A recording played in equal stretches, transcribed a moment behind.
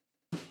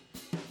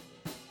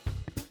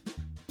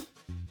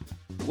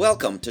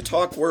Welcome to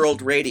Talk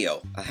World Radio,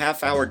 a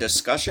half-hour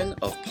discussion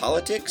of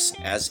politics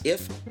as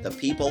if the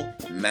people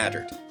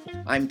mattered.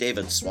 I'm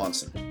David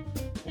Swanson.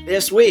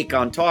 This week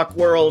on Talk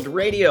World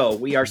Radio,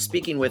 we are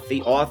speaking with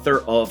the author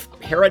of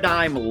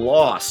Paradigm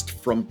Lost: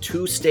 From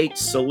Two-State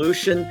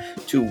Solution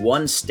to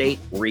One-State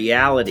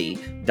Reality.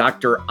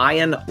 Dr.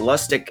 Ian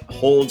Lustick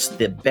holds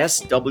the Bess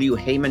W.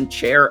 Heyman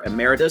Chair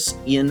Emeritus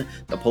in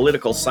the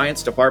Political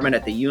Science Department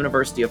at the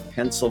University of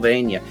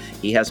Pennsylvania.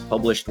 He has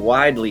published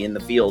widely in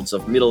the fields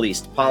of Middle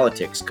East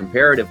politics,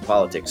 comparative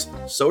politics,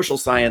 social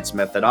science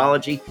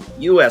methodology,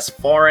 U.S.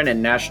 foreign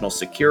and national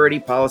security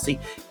policy,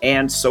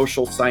 and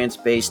social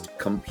science-based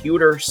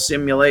computer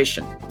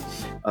simulation.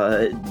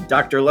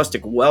 Dr.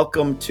 Lustick,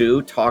 welcome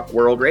to Talk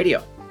World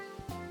Radio.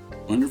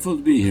 Wonderful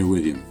to be here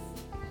with you.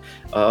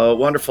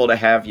 Wonderful to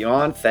have you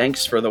on.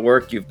 Thanks for the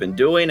work you've been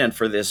doing and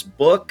for this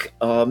book.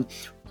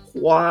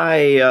 Why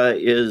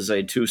is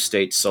a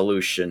two-state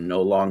solution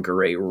no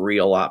longer a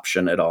real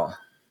option at all?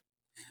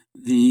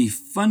 The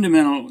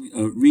fundamental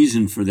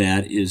reason for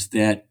that is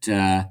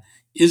that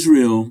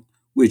Israel,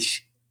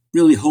 which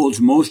really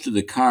holds most of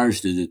the cards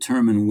to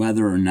determine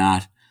whether or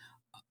not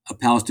a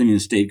Palestinian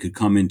state could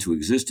come into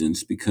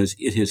existence, because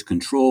it has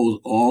controlled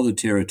all the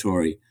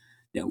territory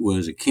that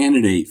was a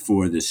candidate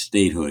for this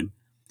statehood.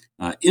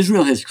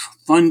 Israel has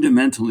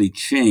fundamentally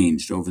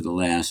changed over the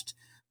last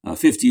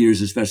 50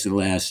 years, especially the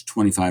last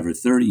 25 or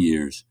 30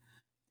 years.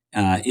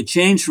 It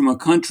changed from a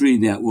country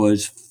that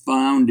was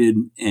founded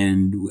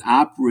and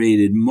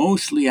operated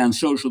mostly on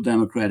social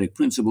democratic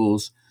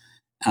principles,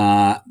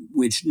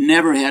 which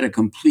never had a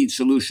complete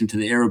solution to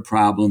the Arab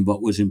problem,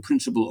 but was in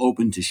principle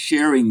open to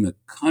sharing the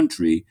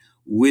country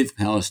with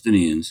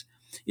Palestinians.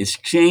 It's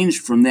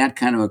changed from that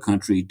kind of a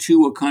country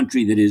to a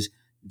country that is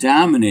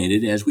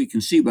dominated, as we can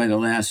see by the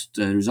last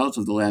results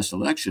of the last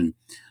election,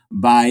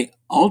 by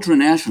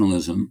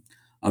ultranationalism,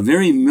 a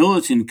very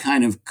militant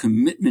kind of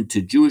commitment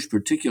to Jewish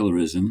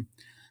particularism,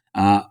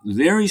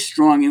 very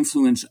strong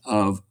influence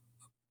of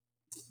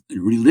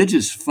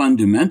religious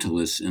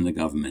fundamentalists in the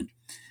government.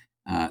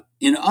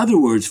 In other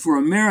words, for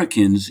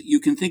Americans, you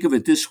can think of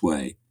it this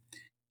way.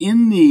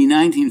 In the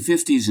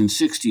 1950s and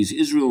 60s,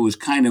 Israel was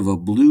kind of a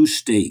blue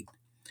state,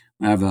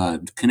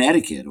 of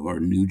Connecticut or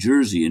New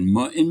Jersey in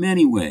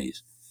many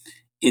ways.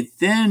 It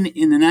then,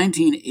 in the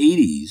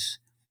 1980s,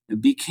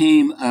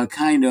 became a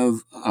kind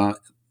of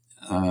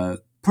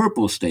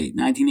purple state,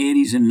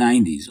 1980s and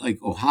 90s,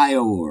 like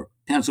Ohio or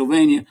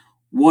Pennsylvania.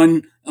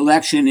 One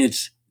election,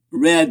 it's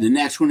red, the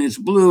next one it's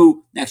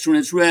blue, next one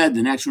it's red,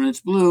 the next one it's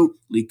blue.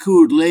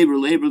 Likud, Labor,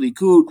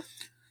 Likud.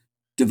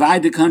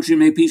 Divide the country and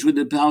make peace with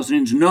the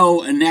Palestinians.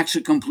 No, annex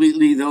it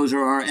completely. Those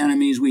are our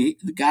enemies.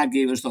 God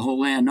gave us the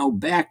whole land. No,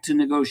 back to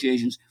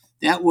negotiations.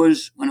 That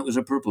was when it was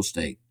a purple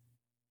state.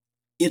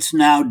 It's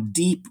now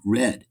deep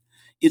red.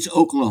 It's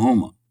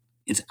Oklahoma.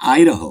 It's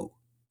Idaho.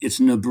 It's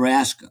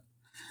Nebraska.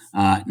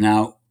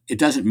 Now, it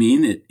doesn't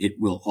mean that it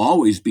will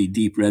always be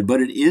deep red,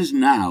 but it is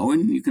now,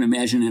 and you can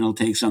imagine it'll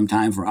take some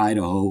time for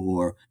Idaho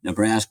or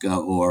Nebraska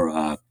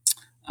or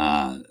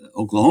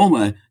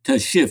Oklahoma to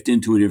shift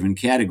into a different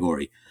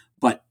category.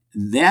 But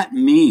that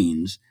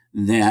means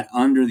that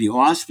under the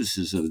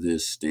auspices of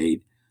this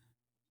state,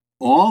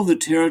 all the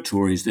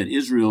territories that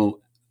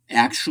Israel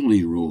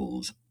actually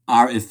rules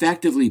are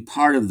effectively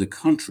part of the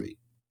country.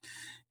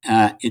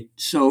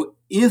 So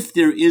if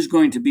there is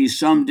going to be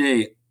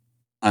someday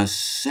a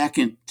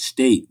second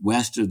state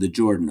west of the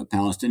Jordan, a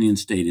Palestinian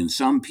state in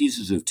some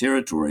pieces of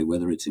territory,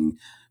 whether it's in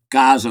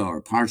Gaza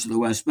or parts of the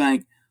West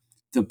Bank,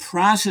 the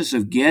process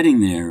of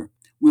getting there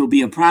will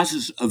be a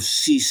process of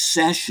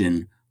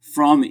secession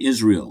from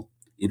Israel.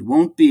 It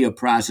won't be a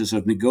process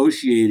of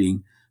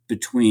negotiating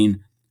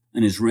between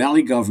an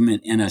Israeli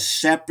government and a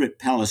separate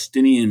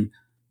Palestinian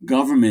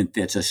government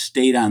that's a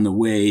state on the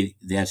way,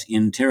 that's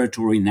in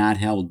territory not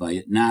held by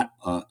it, not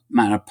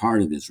a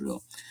part of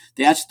Israel.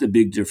 That's the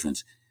big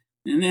difference.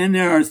 And then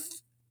there are,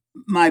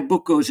 my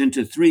book goes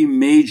into three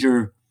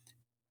major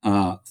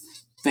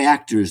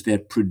factors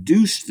that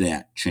produced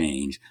that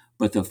change,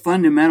 but the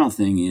fundamental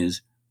thing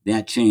is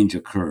that change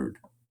occurred.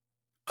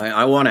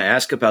 I want to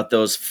ask about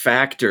those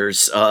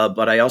factors,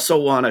 but I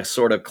also want to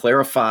sort of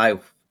clarify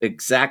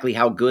exactly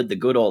how good the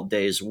good old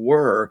days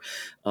were,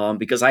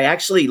 because I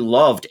actually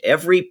loved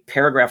every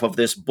paragraph of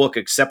this book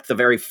except the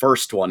very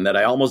first one that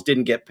I almost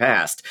didn't get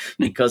past,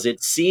 because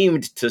it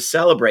seemed to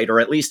celebrate or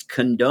at least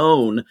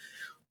condone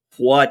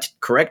what,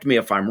 correct me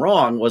if I'm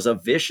wrong, was a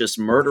vicious,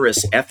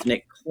 murderous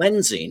ethnic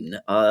cleansing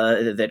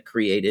that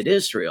created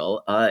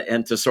Israel,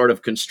 and to sort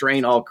of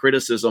constrain all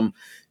criticism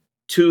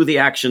to the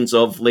actions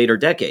of later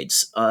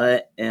decades.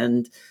 I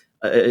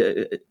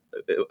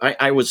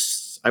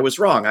was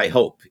wrong, I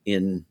hope,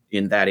 in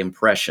that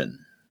impression.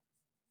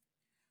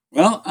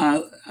 Well,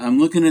 I'm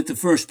looking at the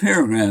first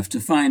paragraph to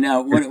find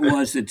out what it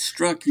was that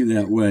struck you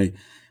that way.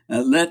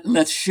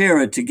 Let's share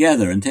it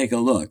together and take a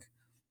look.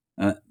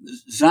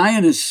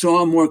 Zionists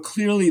saw more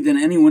clearly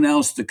than anyone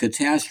else the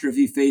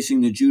catastrophe facing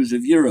the Jews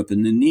of Europe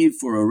and the need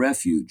for a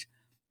refuge.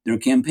 Their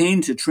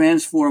campaign to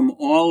transform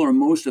all or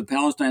most of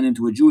Palestine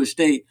into a Jewish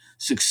state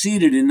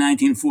succeeded in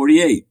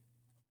 1948.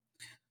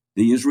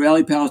 The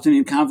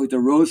Israeli-Palestinian conflict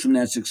arose from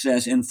that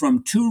success and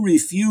from two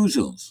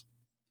refusals.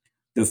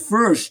 The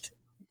first,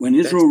 when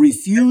Israel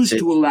refused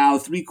to allow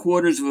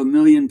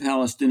 750,000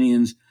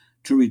 Palestinians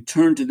to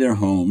return to their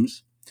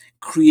homes,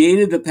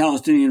 created the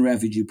Palestinian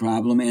refugee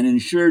problem and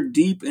ensured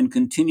deep and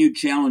continued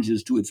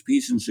challenges to its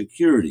peace and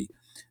security.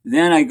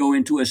 Then I go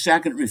into a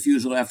second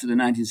refusal after the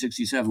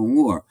 1967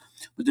 war.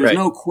 But there's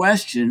no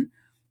question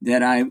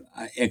that I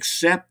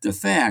accept the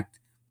fact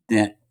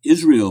that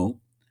Israel,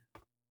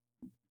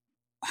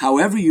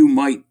 however you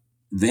might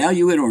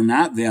value it or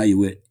not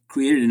value it,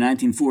 created in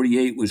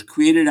 1948, was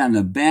created on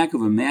the back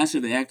of a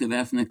massive act of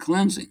ethnic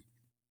cleansing.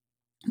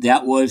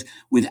 That was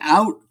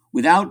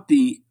without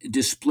the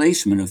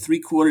displacement of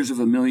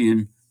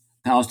 750,000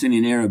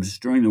 Palestinian Arabs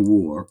during the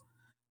war,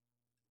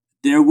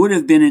 there would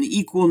have been an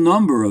equal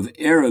number of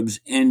Arabs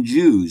and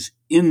Jews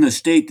in the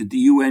state that the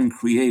UN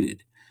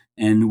created.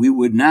 And we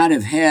would not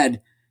have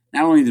had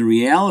not only the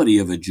reality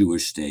of a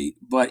Jewish state,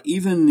 but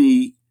even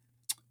the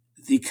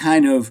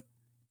kind of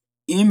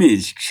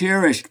image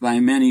cherished by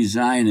many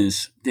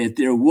Zionists that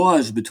there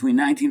was between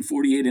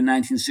 1948 and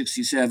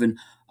 1967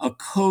 a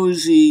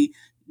cozy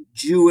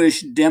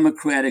Jewish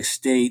democratic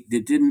state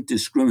that didn't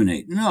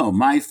discriminate. No,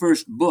 my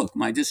first book,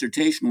 my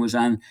dissertation was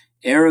on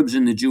Arabs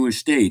in the Jewish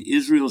state,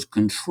 Israel's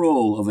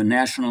control of a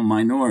national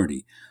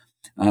minority.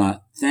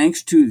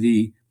 Thanks to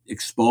the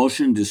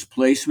expulsion,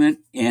 displacement,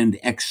 and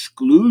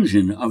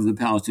exclusion of the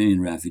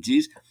Palestinian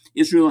refugees,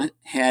 Israel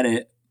had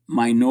a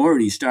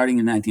minority starting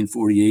in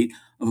 1948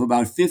 of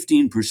about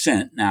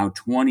 15%, now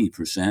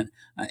 20%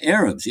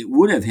 Arabs. It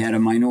would have had a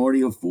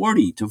minority of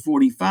 40 to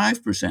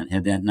 45%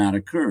 had that not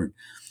occurred.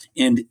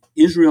 And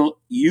Israel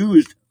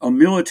used a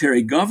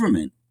military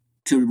government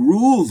to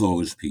rule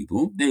those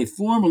people. They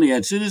formally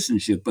had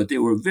citizenship, but they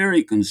were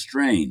very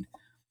constrained.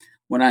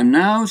 What I'm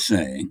now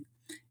saying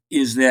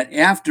is that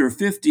after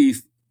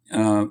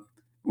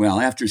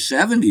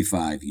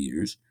 75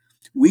 years,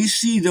 we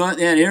see that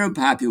Arab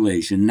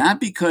population, not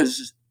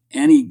because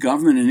any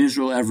government in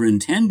Israel ever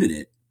intended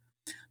it,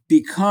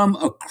 become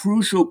a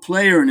crucial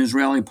player in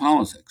Israeli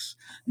politics.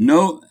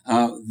 No,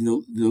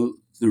 the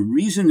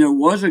reason there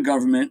was a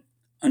government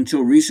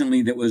until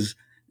recently that was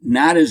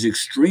not as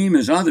extreme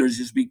as others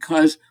is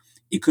because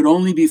it could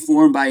only be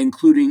formed by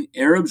including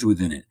Arabs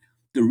within it.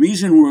 The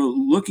reason we're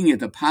looking at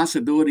the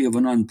possibility of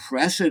an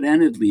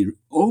unprecedentedly,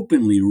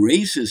 openly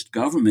racist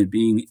government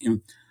being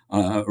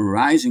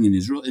arising in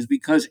Israel is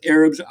because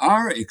Arabs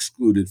are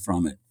excluded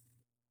from it.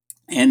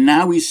 And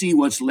now we see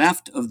what's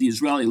left of the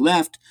Israeli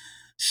left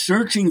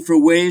searching for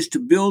ways to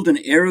build an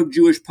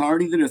Arab-Jewish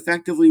party that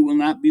effectively will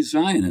not be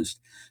Zionist.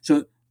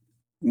 So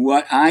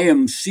what I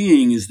am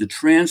seeing is the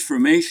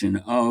transformation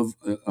of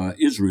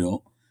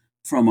Israel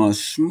from a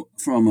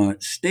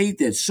state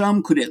that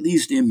some could at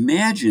least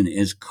imagine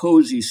as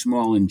cozy,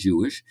 small, and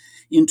Jewish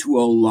into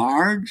a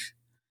large,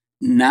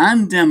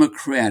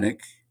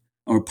 non-democratic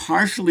or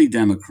partially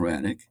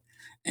democratic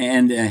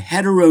and a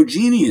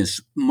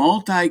heterogeneous,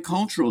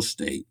 multicultural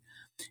state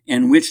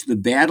in which the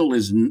battle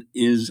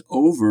is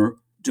over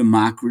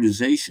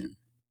democratization.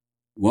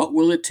 What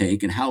will it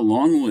take and how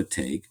long will it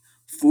take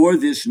for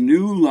this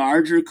new,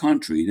 larger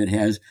country that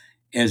has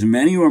as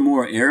many or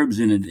more Arabs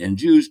in it and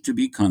Jews to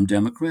become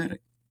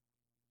democratic?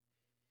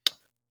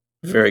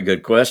 Very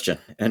good question.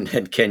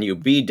 And can you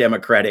be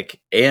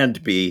democratic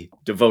and be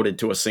devoted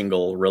to a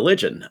single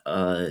religion?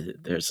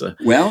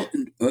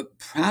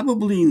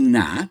 Probably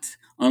not,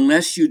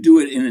 unless you do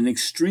it in an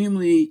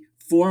extremely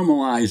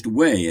formalized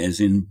way,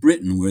 as in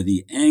Britain, where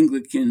the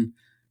Anglican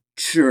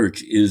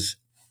Church is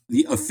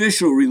the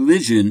official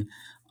religion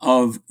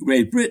of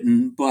Great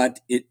Britain, but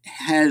it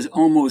has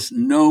almost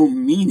no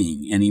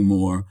meaning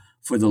anymore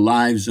for the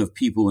lives of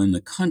people in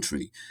the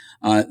country.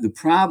 The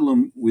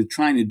problem with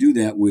trying to do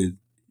that with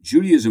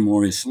Judaism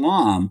or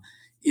Islam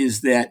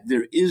is that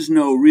there is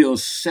no real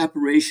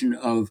separation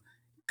of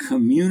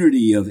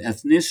community, of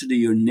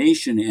ethnicity or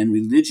nation and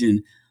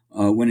religion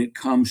when it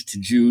comes to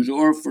Jews,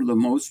 or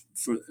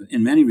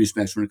in many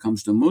respects, when it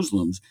comes to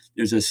Muslims.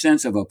 There's a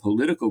sense of a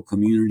political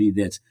community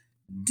that's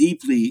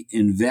deeply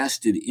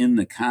invested in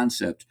the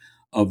concept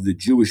of the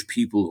Jewish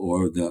people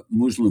or the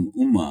Muslim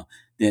Ummah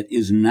that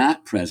is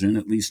not present,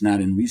 at least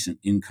not in recent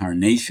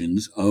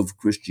incarnations of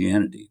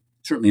Christianity,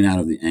 certainly not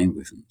of the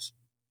Anglicans.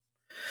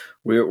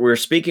 We're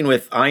speaking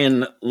with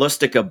Ian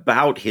Lustig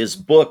about his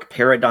book,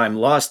 Paradigm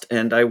Lost,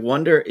 and I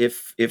wonder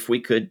if we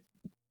could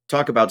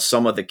talk about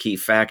some of the key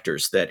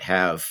factors that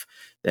have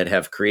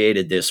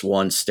created this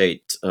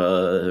one-state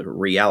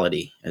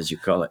reality, as you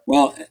call it.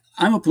 Well,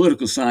 I'm a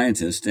political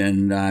scientist,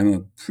 and I'm a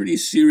pretty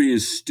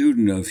serious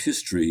student of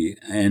history,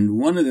 and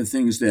one of the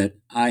things that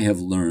I have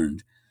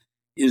learned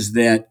is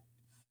that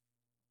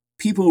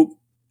people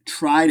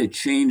try to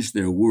change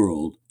their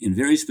world in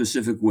very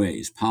specific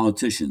ways,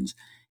 politicians,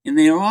 and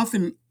they're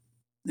often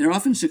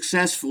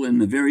successful in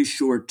the very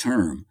short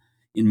term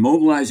in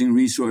mobilizing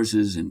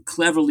resources and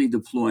cleverly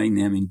deploying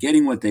them and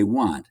getting what they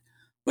want.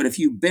 But if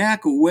you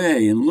back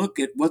away and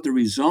look at what the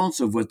results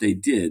of what they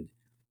did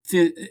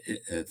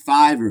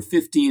 5 or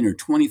 15 or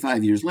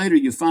 25 years later,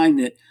 you find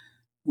that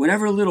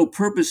whatever little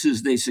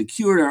purposes they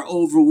secured are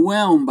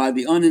overwhelmed by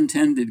the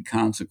unintended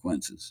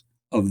consequences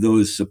of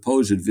those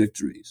supposed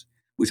victories,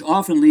 which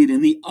often lead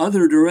in the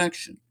other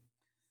direction.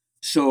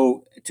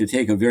 So, to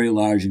take a very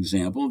large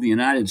example, the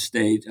United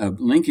States,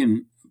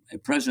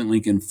 President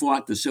Lincoln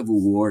fought the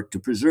Civil War to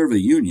preserve a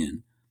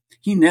union.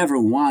 He never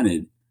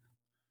wanted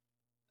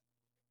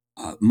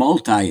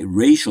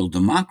multiracial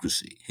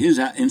democracy.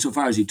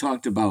 Insofar as he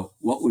talked about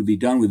what would be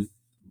done with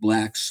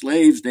black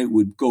slaves, they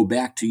would go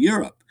back to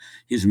Europe.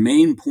 His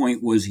main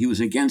point was he was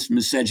against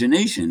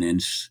miscegenation,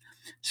 and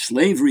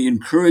slavery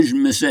encouraged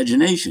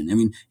miscegenation. I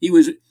mean,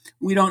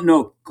 we don't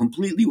know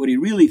completely what he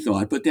really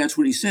thought, but that's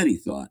what he said he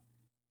thought.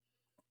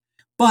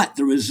 But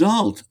the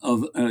result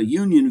of a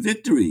Union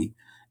victory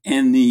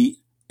and the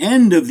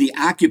end of the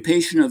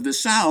occupation of the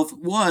South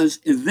was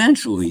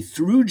eventually,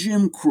 through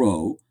Jim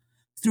Crow,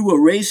 through a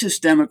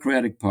racist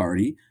Democratic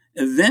Party,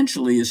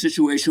 eventually a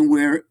situation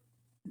where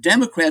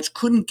Democrats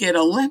couldn't get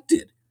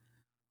elected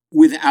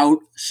without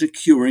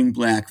securing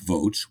black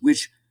votes,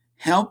 which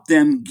helped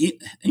them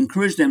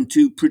encourage them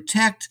to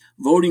protect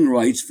voting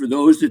rights for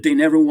those that they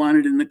never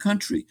wanted in the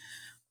country.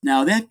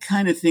 Now, that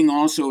kind of thing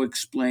also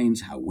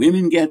explains how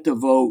women get the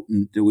vote,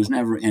 and there was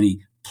never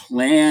any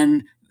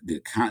plan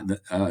to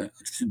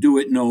do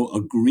it, no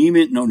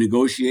agreement, no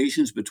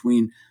negotiations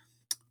between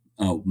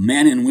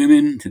men and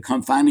women to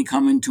finally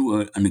come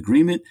into an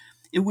agreement.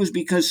 It was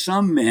because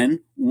some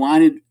men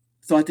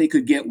thought they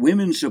could get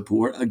women's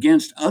support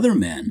against other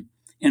men,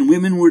 and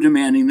women were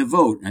demanding the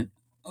vote. And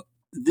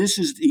this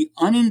is the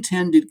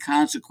unintended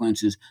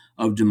consequences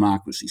of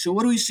democracy. So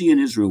what do we see in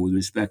Israel with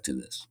respect to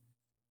this?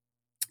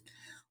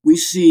 We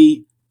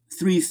see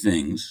three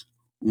things.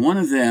 One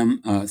of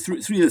them,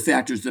 three of the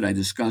factors that I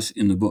discuss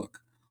in the book.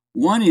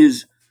 One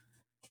is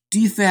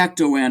de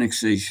facto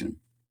annexation,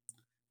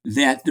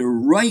 that the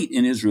right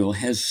in Israel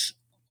has,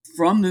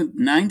 from the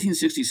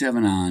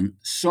 1967 on,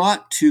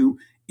 sought to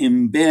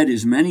embed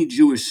as many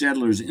Jewish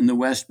settlers in the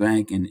West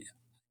Bank and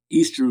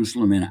East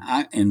Jerusalem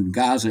and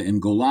Gaza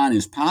and Golan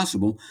as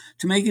possible,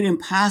 to make it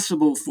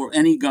impossible for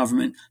any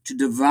government to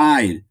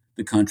divide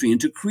the country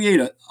and to create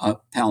a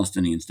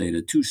Palestinian state,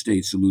 a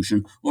two-state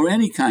solution, or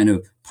any kind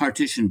of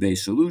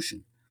partition-based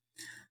solution.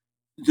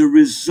 The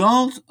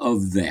result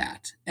of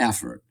that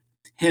effort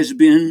has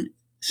been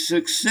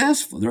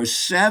successful. There are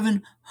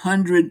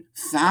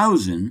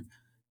 700,000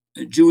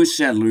 Jewish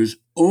settlers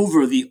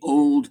over the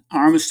old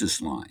armistice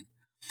line.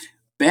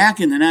 Back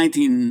in the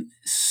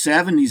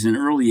 1970s and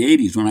early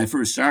 80s, when I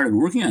first started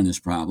working on this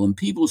problem,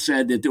 people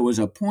said that there was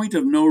a point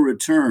of no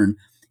return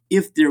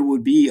if there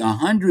would be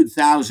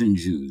 100,000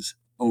 Jews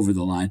over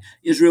the line.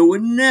 Israel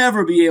would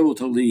never be able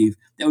to leave.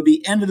 That would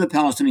be end of the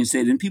Palestinian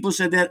state. And people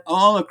said that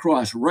all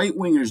across,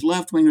 right-wingers,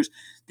 left-wingers.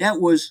 That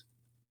was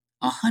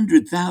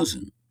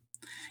 100,000.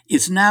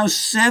 It's now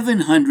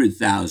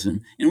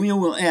 700,000, and we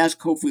will ask,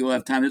 hopefully we'll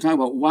have time to talk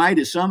about why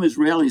do some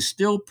Israelis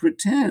still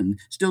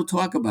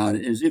talk about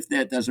it as if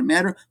that doesn't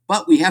matter,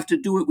 but we have to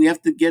do it. We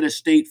have to get a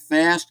state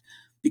fast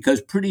because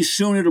pretty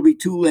soon it'll be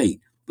too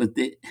late. But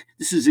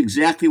this is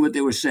exactly what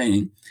they were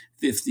saying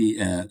in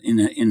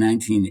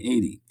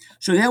 1980.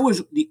 So that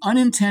was the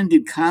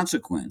unintended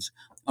consequence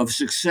of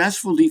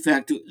successful de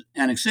facto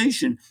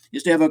annexation,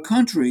 is to have a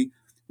country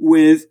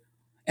with,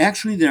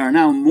 actually there are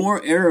now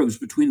more Arabs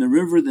between the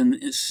river and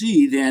the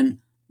sea than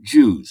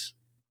Jews.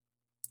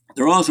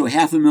 There are also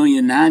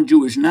 500,000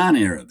 non-Jewish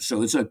non-Arabs.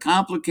 So it's a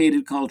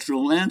complicated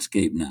cultural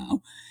landscape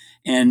now.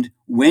 And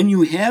when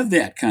you have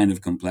that kind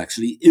of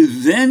complexity,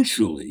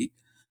 eventually,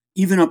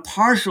 even a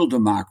partial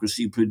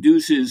democracy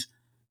produces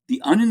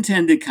the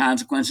unintended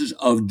consequences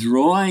of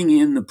drawing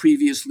in the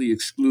previously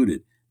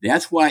excluded.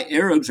 That's why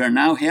Arabs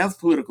now have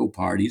political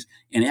parties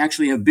and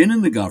actually have been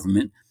in the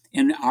government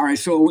and are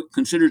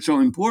considered so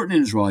important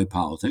in Israeli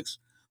politics,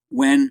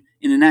 when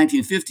in the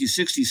 1950s,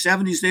 60s,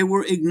 70s, they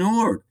were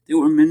ignored. They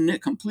were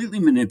completely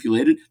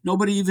manipulated.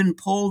 Nobody even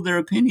polled their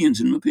opinions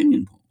in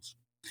opinion polls.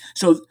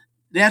 So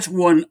that's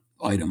one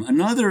item.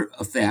 Another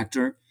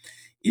factor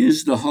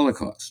is the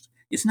Holocaust.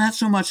 It's not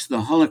so much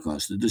the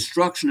Holocaust, the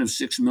destruction of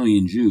 6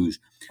 million Jews,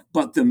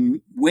 but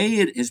the way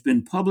it has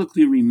been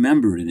publicly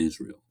remembered in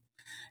Israel.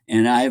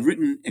 And I have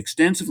written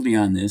extensively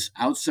on this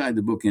outside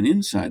the book and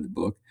inside the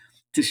book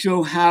to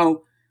show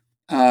how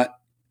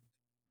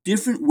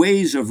different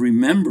ways of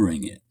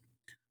remembering it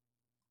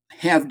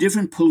have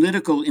different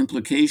political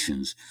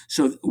implications.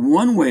 So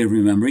one way of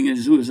remembering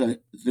it was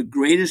the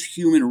greatest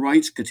human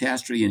rights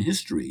catastrophe in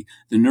history,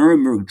 the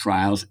Nuremberg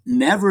trials,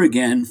 never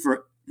again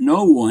for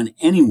no one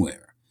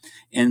anywhere.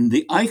 And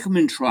the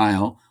Eichmann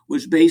trial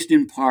was based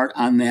in part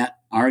on that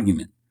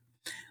argument.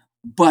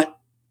 But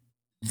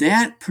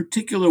that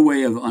particular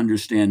way of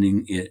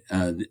understanding it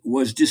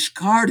was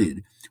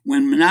discarded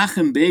when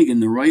Menachem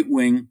Begin, the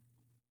right-wing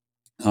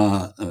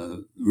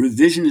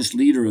revisionist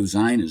leader of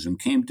Zionism,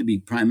 came to be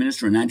prime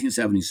minister in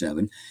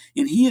 1977,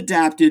 and he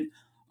adopted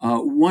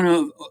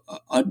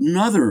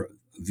another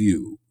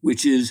view,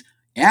 which is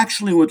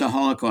actually what the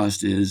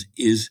Holocaust is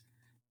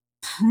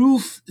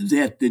proof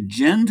that the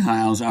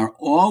Gentiles are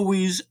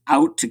always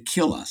out to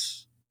kill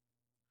us.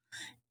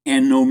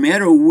 And no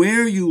matter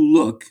where you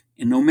look,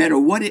 and no matter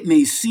what it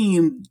may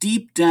seem,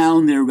 deep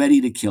down they're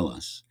ready to kill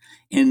us.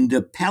 And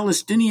the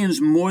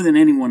Palestinians more than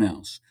anyone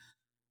else.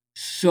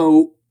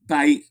 So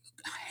by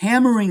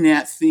hammering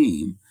that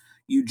theme,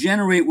 you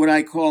generate what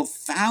I call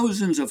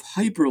thousands of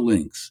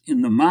hyperlinks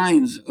in the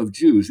minds of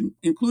Jews,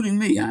 including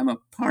me. I'm a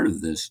part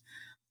of this,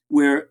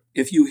 where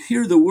if you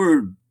hear the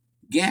word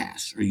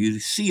gas, or you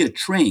see a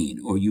train,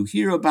 or you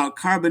hear about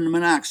carbon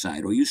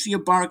monoxide, or you see a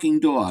barking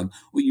dog,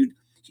 or you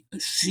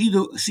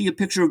see a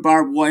picture of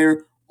barbed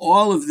wire,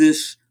 all of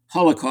this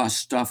Holocaust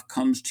stuff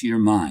comes to your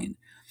mind.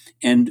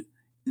 And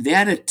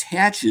that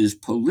attaches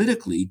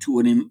politically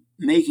to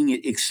making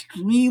it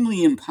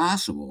extremely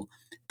impossible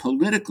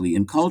politically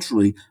and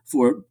culturally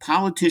for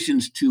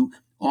politicians to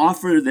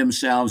offer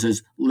themselves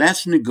as,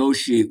 let's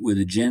negotiate with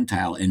a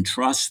Gentile and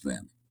trust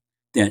them,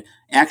 that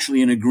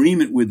actually an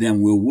agreement with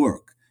them will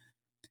work.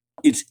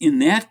 It's in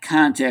that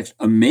context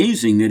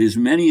amazing that as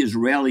many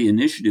Israeli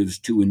initiatives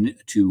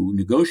to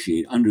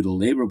negotiate under the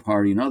Labor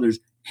Party and others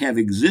have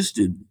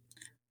existed.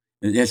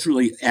 That's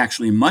really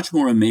actually much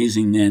more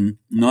amazing than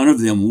none of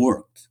them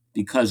worked,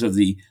 because of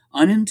the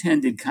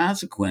unintended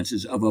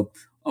consequences of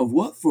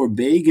what for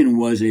Begin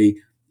was a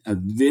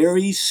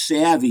very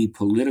savvy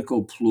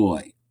political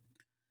ploy.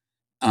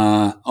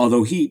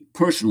 Although he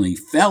personally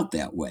felt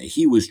that way,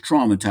 he was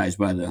traumatized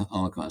by the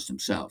Holocaust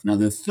himself. Now,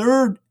 the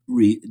third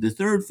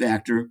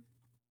factor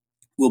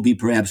will be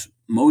perhaps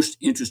most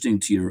interesting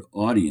to your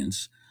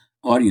audience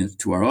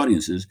to our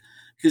audiences,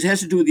 because it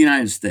has to do with the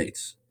United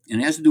States,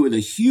 and it has to do with a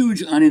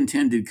huge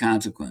unintended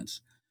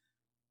consequence.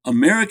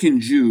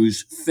 American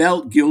Jews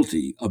felt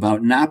guilty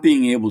about not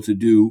being able to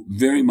do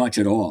very much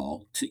at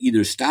all to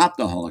either stop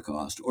the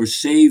Holocaust or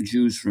save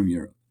Jews from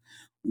Europe.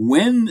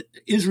 When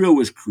Israel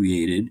was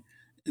created,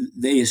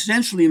 they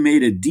essentially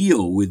made a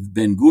deal with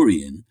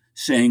Ben-Gurion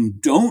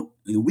saying,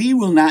 we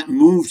will not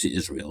move to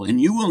Israel, and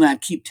you will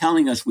not keep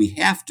telling us we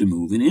have to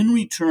move, and in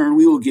return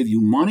we will give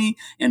you money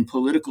and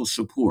political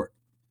support.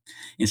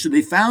 And so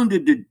they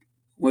founded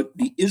what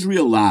the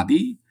Israel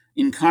Lobby,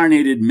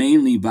 incarnated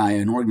mainly by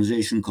an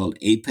organization called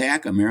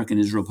AIPAC, American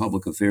Israel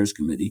Public Affairs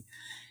Committee.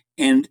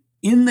 And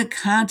in the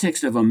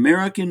context of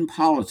American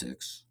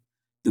politics,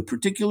 the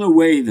particular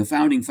way the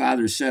founding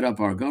fathers set up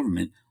our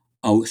government,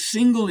 a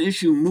single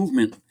issue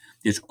movement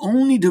that's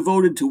only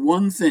devoted to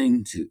one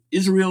thing, to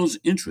Israel's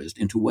interest,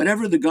 and to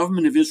whatever the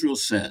government of Israel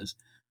says,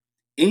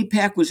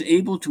 AIPAC was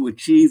able to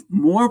achieve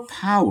more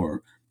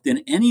power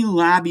than any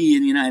lobby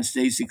in the United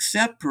States,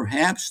 except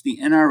perhaps the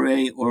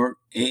NRA or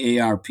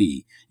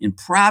AARP, and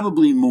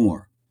probably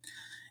more.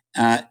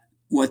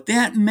 What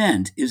that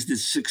meant is that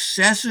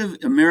successive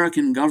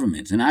American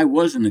governments, and I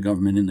was in the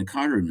government in the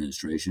Carter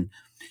administration,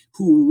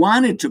 who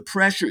wanted to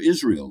pressure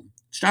Israel,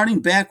 starting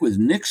back with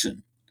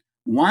Nixon,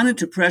 wanted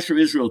to pressure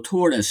Israel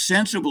toward a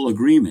sensible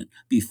agreement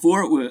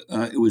before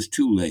it was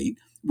too late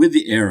with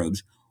the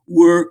Arabs,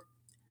 were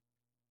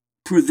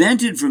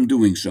prevented from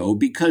doing so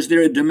because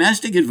their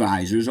domestic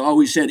advisors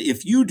always said,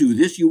 if you do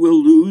this, you will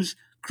lose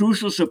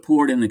crucial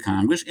support in the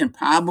Congress and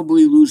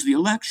probably lose the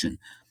election.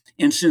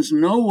 And since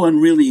no one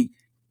really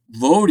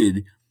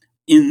voted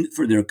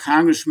for their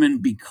congressman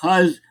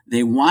because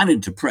they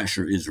wanted to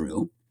pressure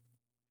Israel,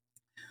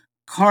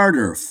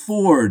 Carter,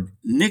 Ford,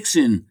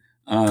 Nixon,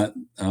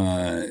 Obama,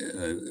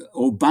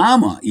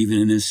 even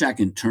in his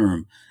second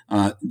term,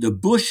 the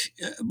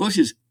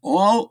Bushes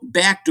all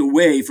backed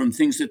away from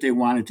things that they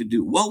wanted to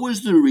do. What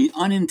was the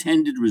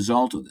unintended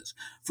result of this?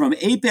 From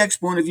AIPAC's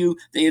point of view,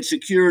 they had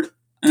secured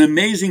an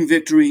amazing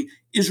victory.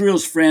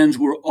 Israel's friends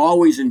were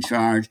always in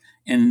charge.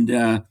 And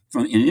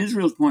from in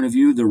Israel's point of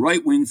view, the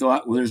right wing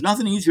thought, well, there's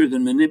nothing easier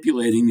than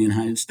manipulating the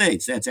United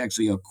States. That's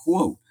actually a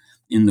quote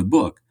in the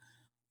book.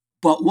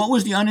 But what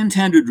was the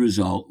unintended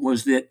result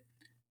was that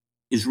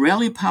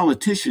Israeli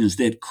politicians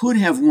that could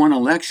have won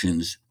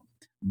elections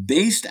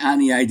based on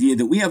the idea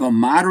that we have a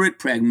moderate,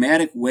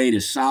 pragmatic way to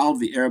solve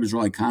the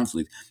Arab-Israeli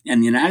conflict,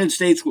 and the United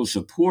States will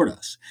support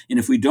us. And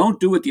if we don't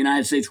do it, the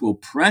United States will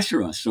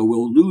pressure us, so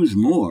we'll lose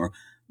more.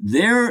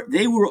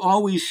 They were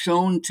always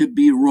shown to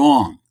be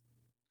wrong.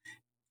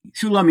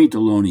 Shulamit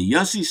Aloni,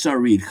 Yossi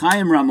Sarid,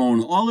 Chaim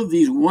Ramon, all of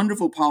these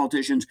wonderful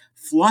politicians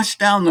flushed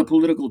down the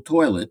political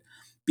toilet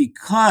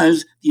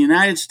because the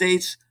United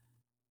States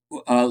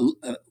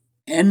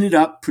ended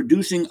up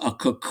producing a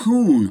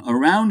cocoon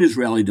around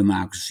Israeli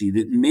democracy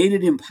that made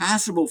it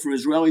impossible for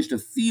Israelis to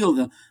feel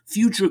the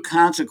future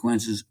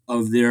consequences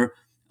of their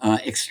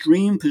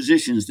extreme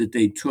positions that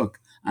they took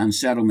on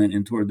settlement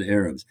and toward the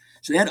Arabs.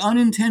 So that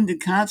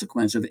unintended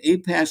consequence of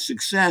AIPAC's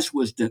success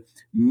was to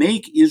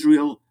make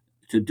Israel,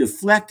 to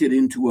deflect it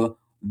into a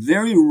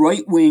very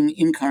right-wing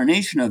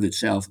incarnation of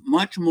itself,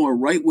 much more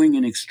right-wing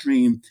and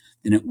extreme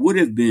than it would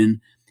have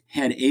been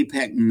had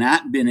AIPAC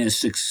not been as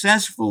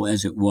successful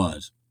as it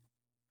was.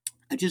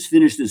 I just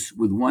finished this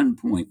with one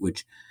point,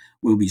 which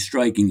will be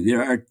striking.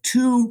 There are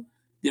two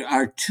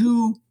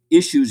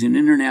issues in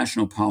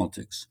international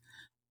politics,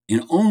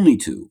 and only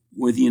two,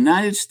 where the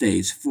United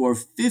States for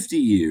 50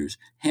 years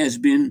has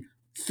been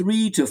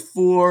 3 to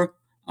 4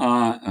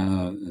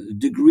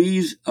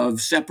 degrees of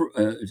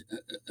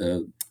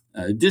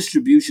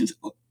distributions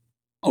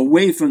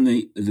away from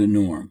the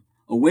norm,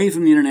 away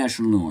from the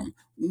international norm,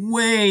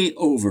 way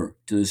over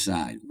to the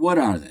side. What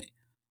are they?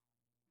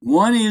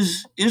 One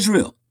is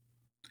Israel.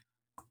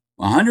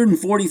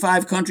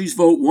 145 countries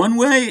vote one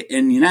way,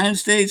 and the United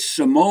States,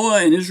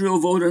 Samoa, and Israel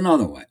vote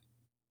another way.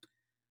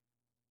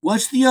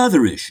 What's the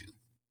other issue?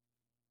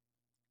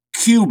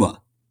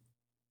 Cuba.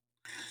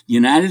 The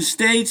United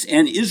States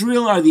and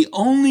Israel are the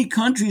only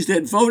countries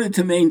that voted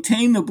to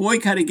maintain the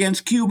boycott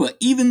against Cuba,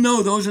 even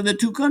though those are the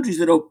two countries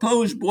that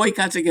oppose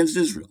boycotts against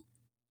Israel.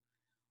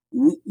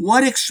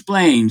 What's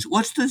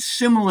the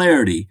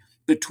similarity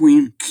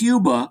between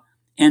Cuba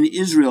and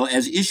Israel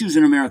as issues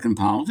in American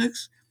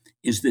politics?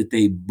 Is that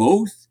they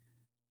both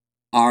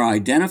are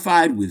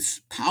identified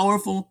with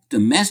powerful,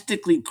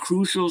 domestically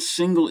crucial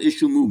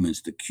single-issue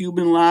movements, the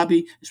Cuban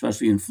lobby,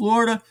 especially in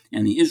Florida,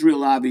 and the Israel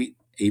lobby,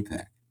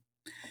 AIPAC.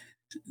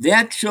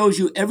 That shows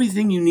you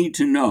everything you need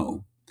to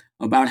know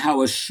about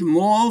how a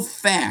small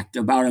fact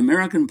about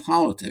American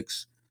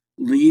politics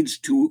leads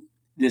to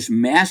this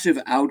massive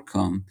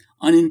outcome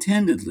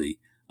unintendedly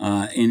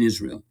in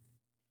Israel.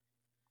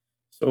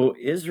 So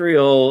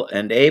Israel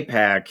and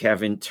AIPAC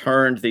having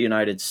turned the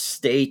United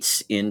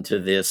States into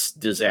this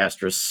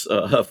disastrous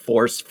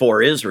force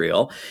for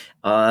Israel,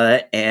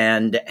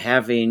 and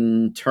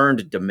having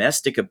turned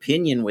domestic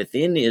opinion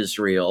within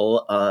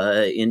Israel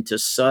into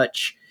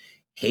such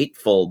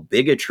hateful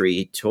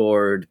bigotry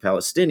toward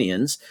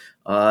Palestinians,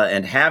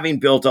 and having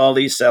built all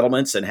these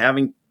settlements and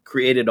having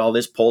created all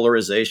this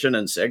polarization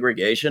and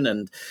segregation,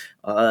 and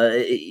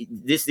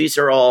these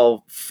are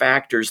all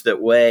factors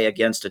that weigh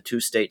against a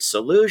two-state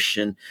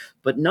solution,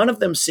 but none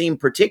of them seem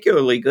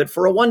particularly good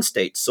for a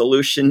one-state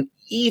solution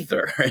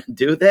either,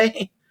 do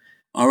they?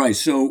 All right,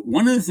 so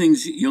one of the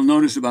things you'll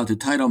notice about the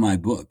title of my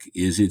book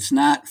is it's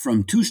not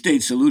from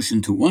two-state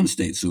solution to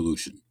one-state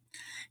solution.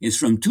 It's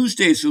from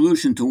two-state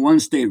solution to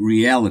one-state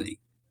reality.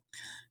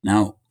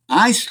 Now,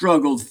 I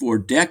struggled for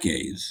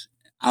decades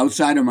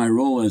outside of my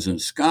role as a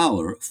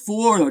scholar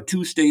for a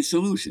two-state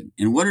solution.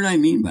 And what did I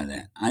mean by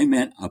that? I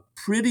meant a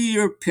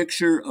prettier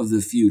picture of the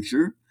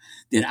future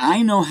that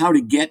I know how to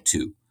get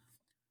to.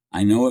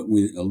 I know it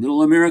with a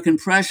little American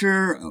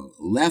pressure, a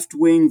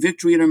left-wing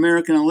victory in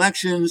American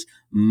elections,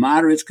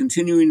 moderates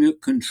continuing to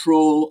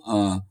control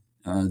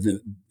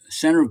the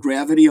center of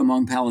gravity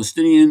among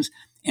Palestinians,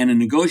 and a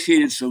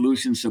negotiated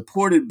solution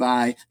supported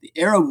by the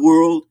Arab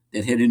world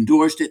that had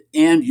endorsed it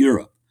and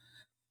Europe.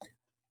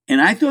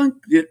 And I thought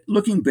that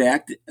looking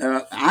back,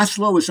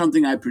 Oslo was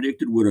something I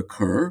predicted would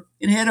occur.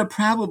 It had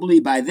probably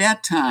by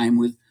that time,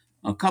 with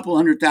a couple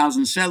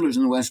 100,000 settlers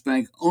in the West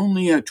Bank,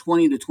 only a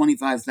 20 to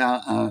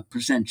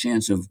 25%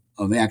 chance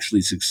of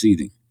actually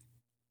succeeding.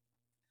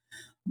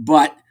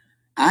 But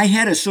I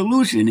had a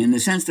solution in the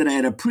sense that I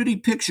had a pretty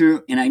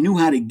picture and I knew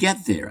how to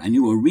get there. I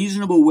knew a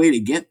reasonable way to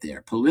get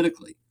there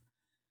politically.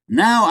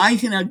 Now I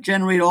can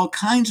generate all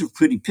kinds of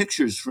pretty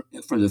pictures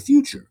for the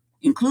future,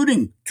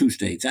 including two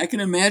states. I can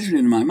imagine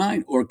in my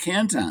mind, or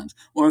cantons,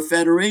 or a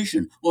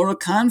federation, or a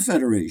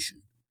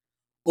confederation,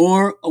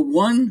 or a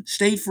one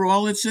state for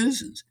all its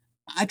citizens.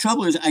 My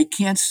trouble is I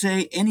can't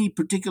say any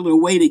particular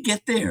way to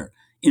get there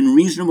in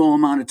reasonable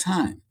amount of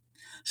time.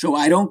 So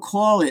I don't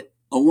call it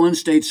a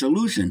one-state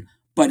solution,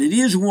 but it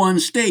is one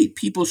state.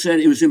 People said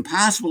it was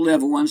impossible to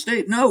have a one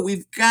state. No,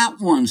 we've got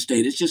one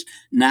state. It's just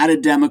not a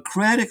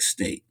democratic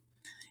state.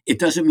 It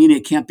doesn't mean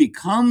it can't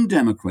become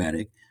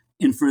democratic.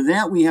 And for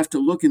that, we have to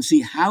look and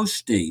see how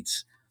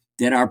states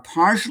that are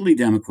partially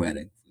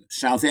democratic,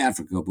 South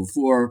Africa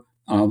before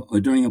or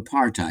during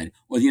apartheid,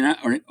 or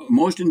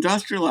most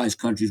industrialized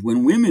countries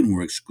when women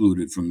were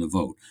excluded from the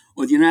vote,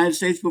 or the United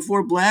States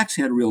before blacks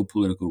had real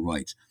political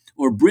rights,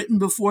 or Britain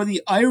before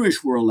the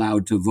Irish were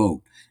allowed to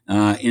vote,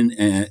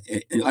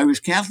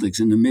 Irish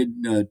Catholics in the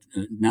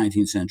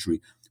mid-19th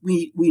century.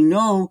 We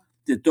know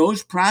that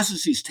those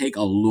processes take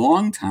a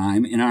long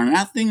time and are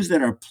not things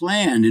that are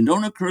planned and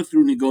don't occur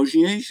through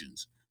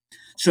negotiations.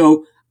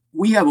 So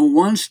we have a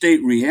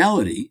one-state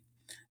reality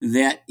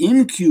that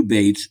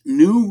incubates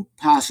new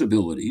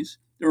possibilities.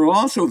 There are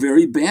also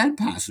very bad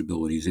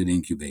possibilities it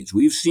incubates.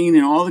 We've seen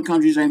in all the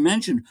countries I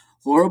mentioned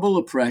horrible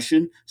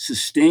oppression,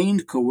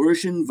 sustained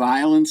coercion,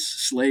 violence,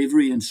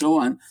 slavery, and so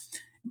on.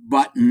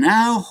 But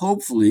now,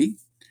 hopefully,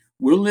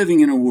 we're living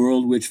in a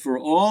world which, for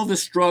all the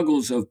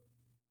struggles of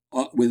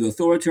with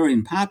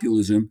authoritarian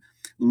populism,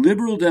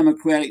 liberal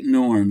democratic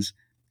norms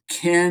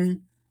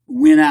can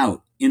win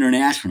out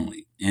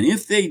internationally. And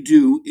if they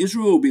do,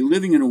 Israel will be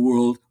living in a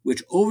world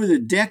which over the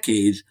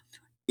decades,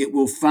 it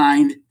will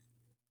find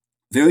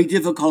very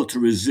difficult to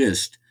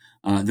resist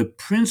the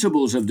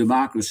principles of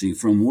democracy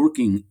from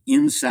working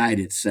inside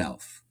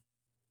itself.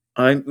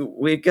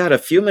 We've got a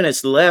few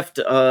minutes left.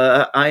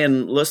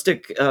 Ian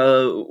Lustig,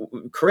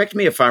 correct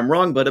me if I'm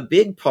wrong, but a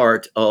big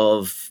part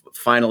of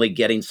finally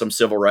getting some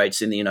civil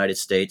rights in the United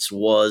States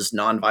was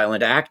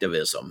nonviolent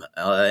activism.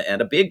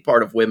 And a big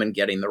part of women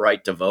getting the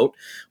right to vote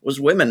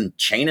was women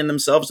chaining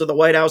themselves to the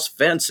White House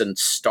fence and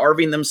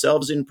starving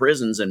themselves in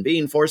prisons and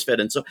being force fed.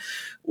 And so,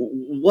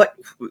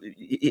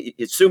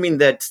 assuming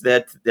that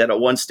a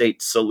one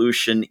state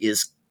solution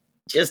is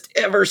just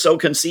ever so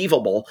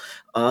conceivable,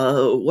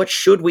 what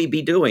should we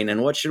be doing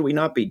and what should we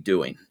not be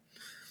doing?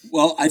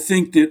 Well, I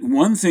think that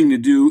one thing to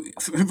do,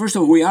 first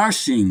of all, we are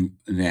seeing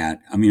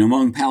that. I mean,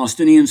 among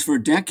Palestinians for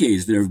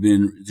decades,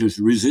 there's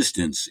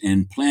resistance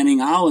and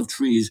planting olive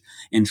trees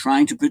and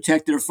trying to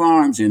protect their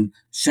farms, and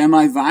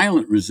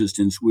semi-violent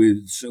resistance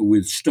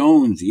with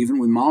stones, even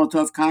with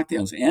Molotov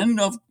cocktails, and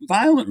of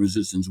violent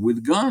resistance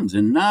with guns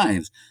and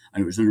knives.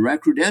 And there's a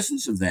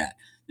recrudescence of that.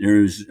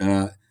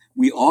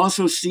 We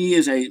also see,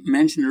 as I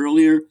mentioned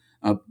earlier,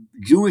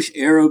 Jewish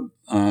Arab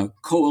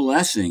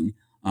coalescing,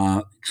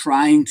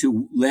 trying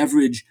to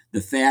leverage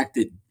the fact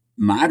that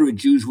moderate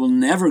Jews will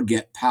never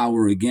get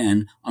power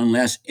again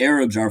unless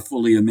Arabs are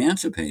fully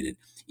emancipated.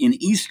 In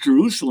East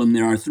Jerusalem,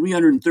 there are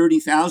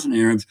 330,000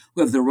 Arabs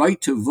who have the right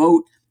to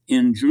vote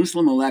in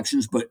Jerusalem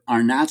elections but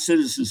are not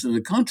citizens of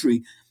the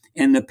country.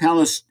 And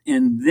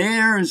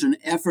there is an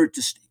effort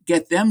to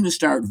get them to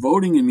start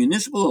voting in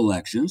municipal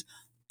elections,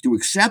 to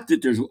accept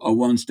that there's a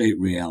one-state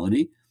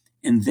reality.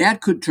 And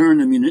that could turn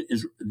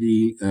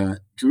the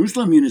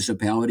Jerusalem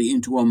municipality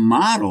into a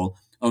model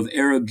of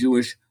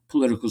Arab-Jewish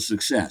political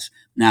success.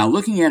 Now,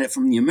 looking at it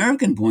from the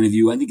American point of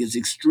view, I think it's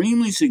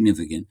extremely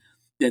significant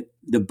that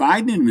the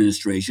Biden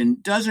administration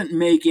doesn't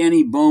make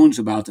any bones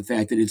about the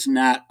fact that it's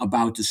not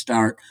about to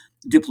start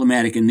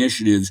diplomatic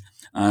initiatives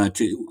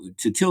to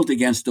tilt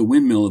against the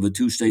windmill of a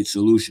two-state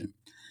solution.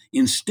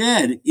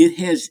 Instead,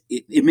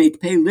 it may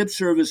pay lip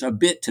service a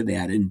bit to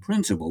that in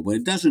principle, but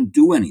it doesn't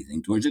do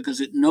anything towards it because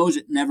it knows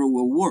it never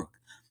will work.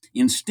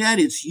 Instead,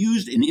 it's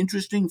used an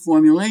interesting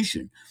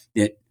formulation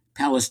that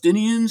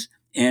Palestinians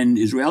and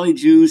Israeli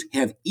Jews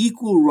have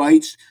equal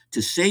rights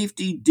to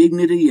safety,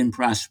 dignity, and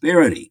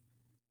prosperity.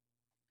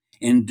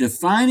 And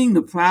defining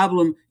the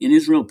problem in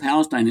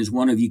Israel-Palestine as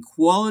one of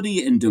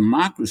equality and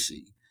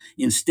democracy,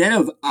 instead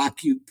of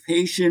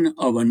occupation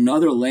of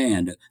another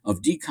land,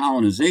 of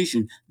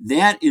decolonization,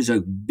 that is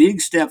a big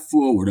step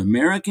forward.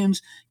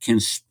 Americans can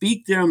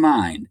speak their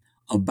mind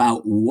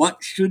about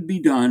what should be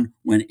done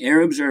when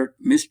Arabs are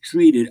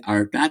mistreated,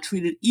 are not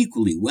treated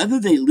equally, whether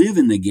they live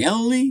in the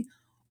Galilee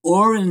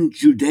or in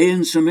Judea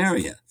and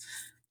Samaria.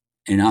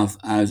 And I'll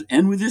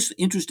end with this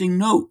interesting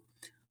note.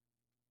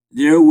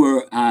 There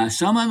were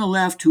some on the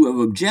left who have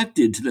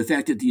objected to the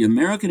fact that the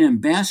American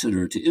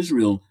ambassador to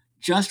Israel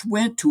just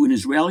went to an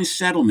Israeli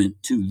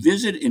settlement to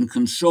visit and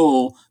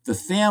console the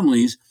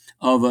families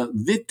of a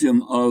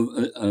victim of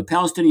a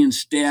Palestinian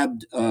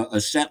stabbed a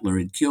settler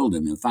and killed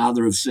him, a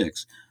father of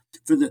 6.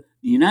 The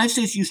United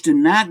States used to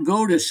not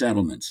go to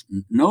settlements,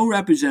 no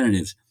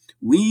representatives.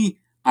 We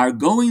are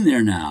going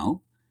there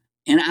now,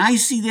 and I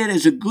see that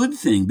as a good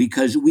thing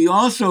because we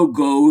also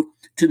go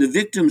to the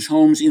victims'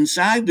 homes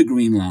inside the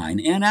Green Line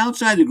and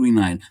outside the Green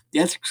Line.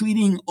 That's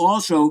treating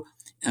also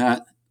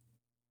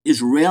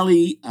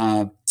Israeli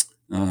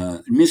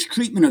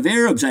mistreatment of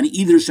Arabs on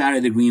either side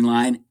of the Green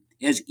Line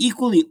as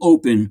equally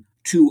open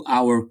to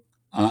our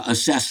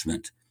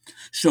assessment.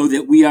 So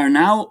that we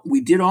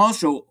did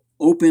also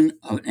open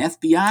an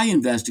FBI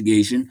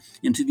investigation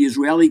into the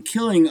Israeli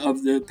killing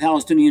of the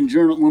Palestinian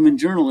woman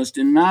journalist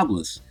in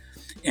Nablus.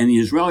 And the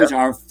Israelis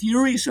are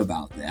furious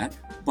about that,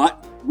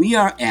 but we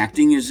are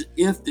acting as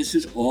if this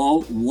is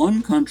all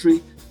one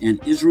country and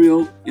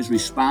Israel is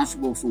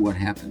responsible for what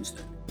happens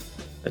there.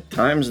 The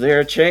times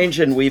they're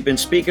changing. We've been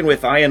speaking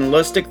with Ian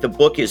Lustig. The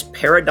book is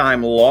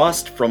Paradigm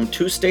Lost: From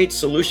Two-State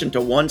Solution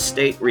to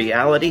One-State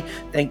Reality.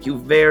 Thank you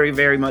very,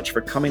 very much for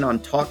coming on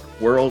Talk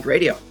World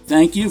Radio.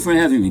 Thank you for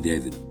having me,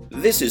 David.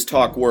 This is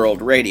Talk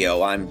World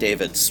Radio. I'm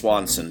David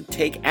Swanson.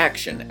 Take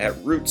action at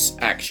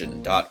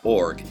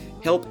rootsaction.org.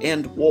 Help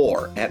end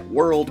war at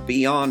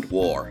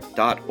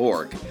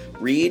worldbeyondwar.org.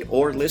 Read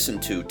or listen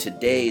to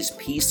today's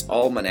Peace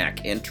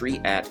Almanac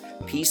entry at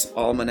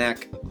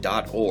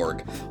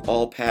peacealmanac.org.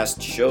 All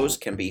past shows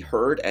can be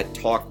heard at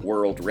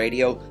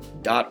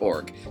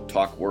talkworldradio.org.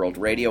 Talk World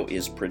Radio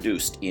is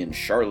produced in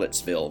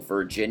Charlottesville,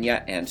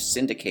 Virginia, and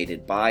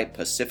syndicated by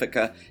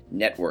Pacifica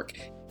Network.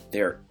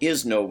 There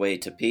is no way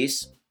to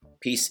peace.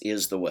 Peace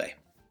is the way.